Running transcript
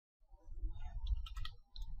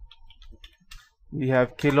We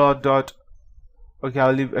have klot dot. Okay,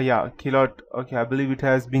 I'll leave. Yeah, klot. Okay, I believe it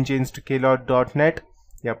has been changed to klot.net.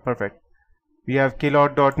 Yeah, perfect. We have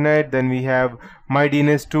klot.net. Then we have my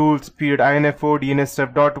DNS tools, period info,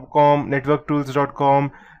 dnsstuff.com,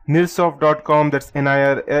 networktools.com, nirsoft.com. That's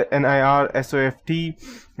nirsoft,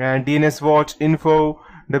 and DNS watch info,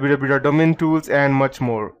 www.domaintools, and much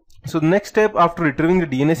more. So the next step after retrieving the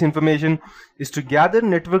DNS information is to gather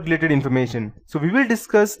network related information. So we will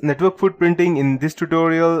discuss network footprinting in this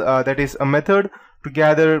tutorial, that is a method to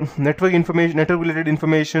gather network related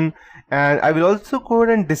information, and I will also go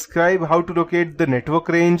ahead and describe how to locate the network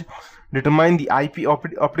range, determine the IP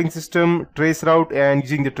operating system, trace route, and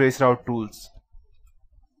using the trace route tools.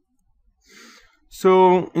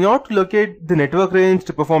 So in order to locate the network range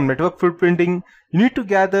to perform network footprinting, you need to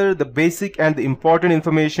gather the basic and the important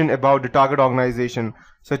information about the target organization,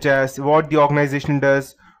 such as what the organization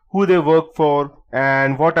does, who they work for,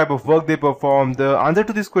 and what type of work they perform. The answer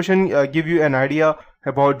to this question give you an idea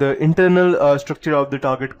about the internal structure of the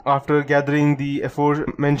target. After gathering the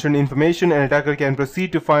aforementioned information, an attacker can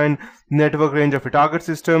proceed to find the network range of a target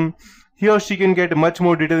system. He or she can get much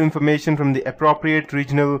more detailed information from the appropriate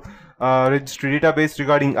regional registry database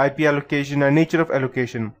regarding IP allocation and nature of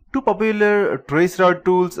allocation. Two popular trace route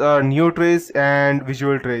tools are NeoTrace and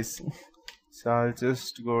Visual Trace. So I'll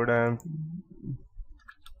just go down.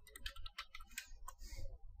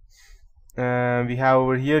 We have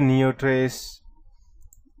over here NeoTrace,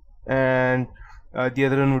 and the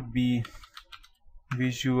other one would be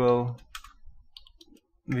Visual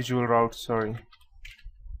Route. Sorry.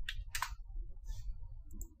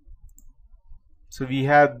 So we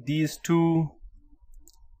have these two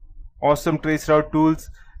awesome trace route tools,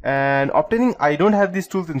 and obtaining, I don't have these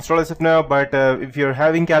tools installed as of now, but if you're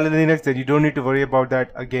having Kali Linux, then you don't need to worry about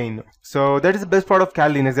that again. So that is the best part of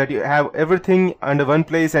Kali Linux, that you have everything under one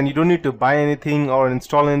place and you don't need to buy anything or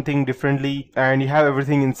install anything differently, and you have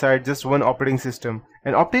everything inside just one operating system.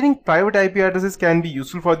 And obtaining private IP addresses can be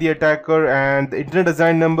useful for the attacker, and the Internet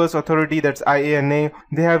Assigned Numbers Authority, that's IANA,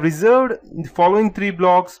 they have reserved the following 3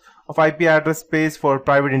 blocks of IP address space for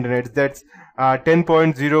private internet. That's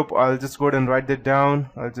 10.0. I'll just go ahead and write that down.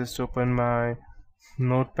 I'll just open my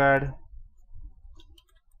notepad.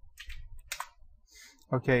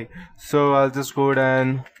 Okay, so I'll just go ahead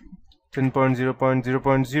and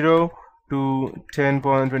 10.0.0.0 to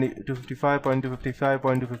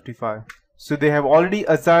 10.255.255.255. So they have already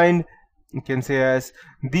assigned, you can say, as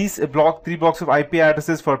these 3 blocks of IP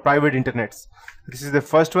addresses for private internets. This is the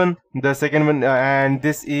first one, the second one, and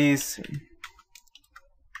this is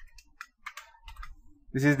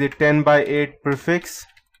the 10/8 prefix,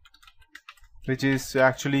 which is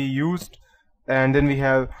actually used. And then we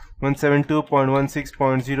have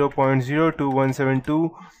 172.16.0.0 to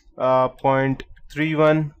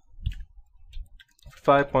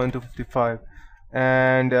 172.31.5.255,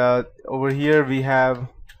 and over here we have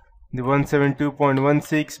the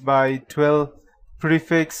 172.16 by 12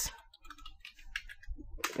 prefix.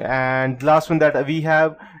 And last one that we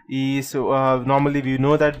have is normally we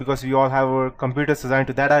know that because we all have our computers assigned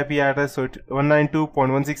to that IP address, so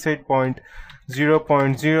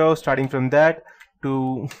 192.168.0.0, starting from that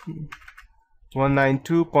to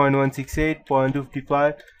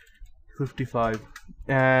 192.168.255,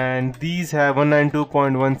 and these have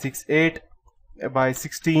 192.168 by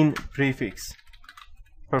 16 prefix.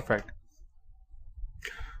 Perfect.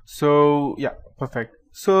 So yeah, perfect.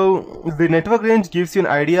 So the network range gives you an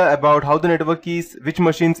idea about how the network is, which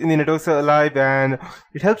machines in the network are alive, and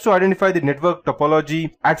it helps to identify the network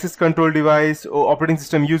topology, access control device or operating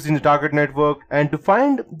system used in the target network. And to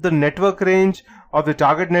find the network range of the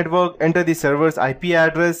target network, enter the server's IP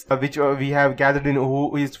address, which we have gathered in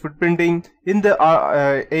who is footprinting in the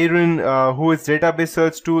ARIN who is database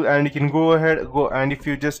search tool. And you can go ahead, and if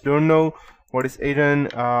you just don't know what is ARIN,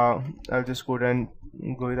 I'll just go ahead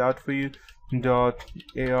and go it out for you.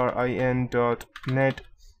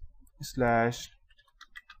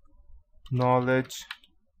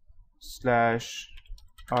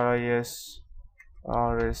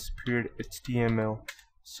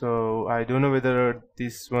 So I don't know whether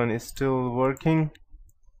this one is still working,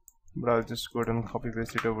 but I'll just go ahead and copy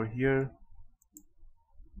paste it over here.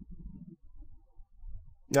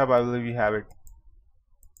 Yeah, but I believe we have it.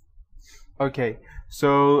 Okay,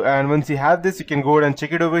 so and once you have this, you can go ahead and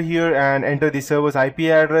check it over here and enter the server's IP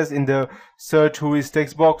address in the search who is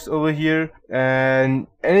text box over here, and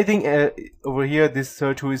anything over here, this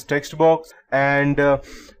search who is text box, and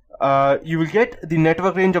you will get the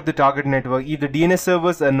network range of the target network. If the DNS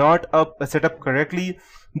servers are not set up correctly,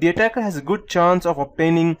 the attacker has a good chance of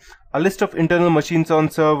obtaining a list of internal machines on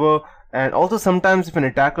server, And also sometimes if an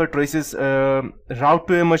attacker traces a route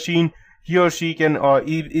to a machine, he or she can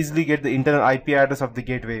easily get the internal IP address of the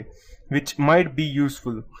gateway, which might be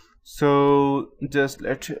useful. So just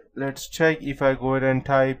let's check. If I go ahead and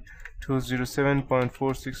type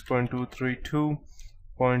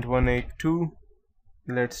 207.46.232.182,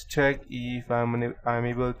 let's check if I'm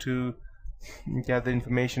able to gather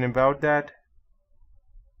information about that.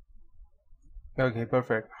 Okay,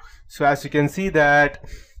 perfect. So as you can see that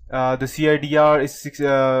the CIDR is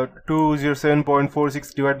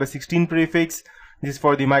 207.46 divided by 16 prefix. This is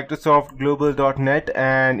for the Microsoft Global.net,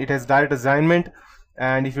 and it has direct assignment.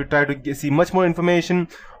 And if you try to see much more information,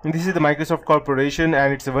 this is the Microsoft Corporation,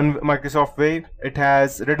 and it's a one Microsoft way. It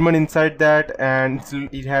has Redmond inside that, and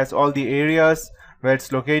it has all the areas where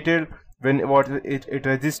it's located, when it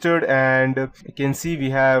registered, and you can see we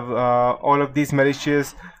have all of these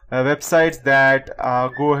malicious websites that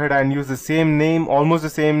go ahead and use the same name, almost the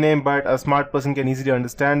same name, but a smart person can easily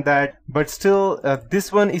understand that. But still,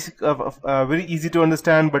 this one is very easy to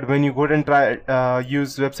understand. But when you go ahead and try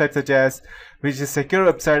use websites such as, which is secure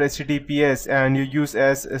website HTTPS, and you use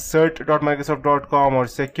as cert.microsoft.com or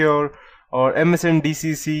secure or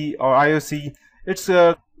MSNDCC or IOC, it's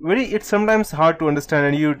sometimes hard to understand,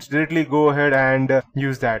 and you directly go ahead and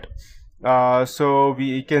use that. So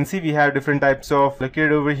we can see we have different types of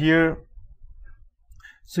located over here.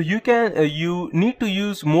 So you need to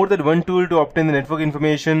use more than one tool to obtain the network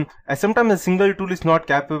information, as sometimes a single tool is not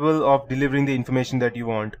capable of delivering the information that you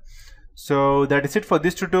want. So that is it for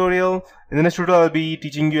this tutorial. In the next tutorial I'll be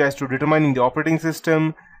teaching you as to determining the operating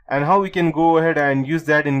system and how we can go ahead and use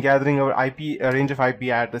that in gathering our range of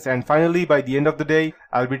IP address. And finally, by the end of the day,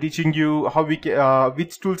 I'll be teaching you how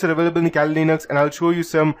which tools are available in Kali Linux, and I'll show you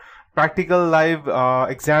some practical live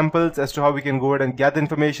examples as to how we can go ahead and gather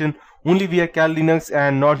information only via Kali Linux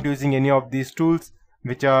and not using any of these tools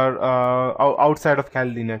which are outside of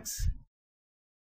Kali Linux.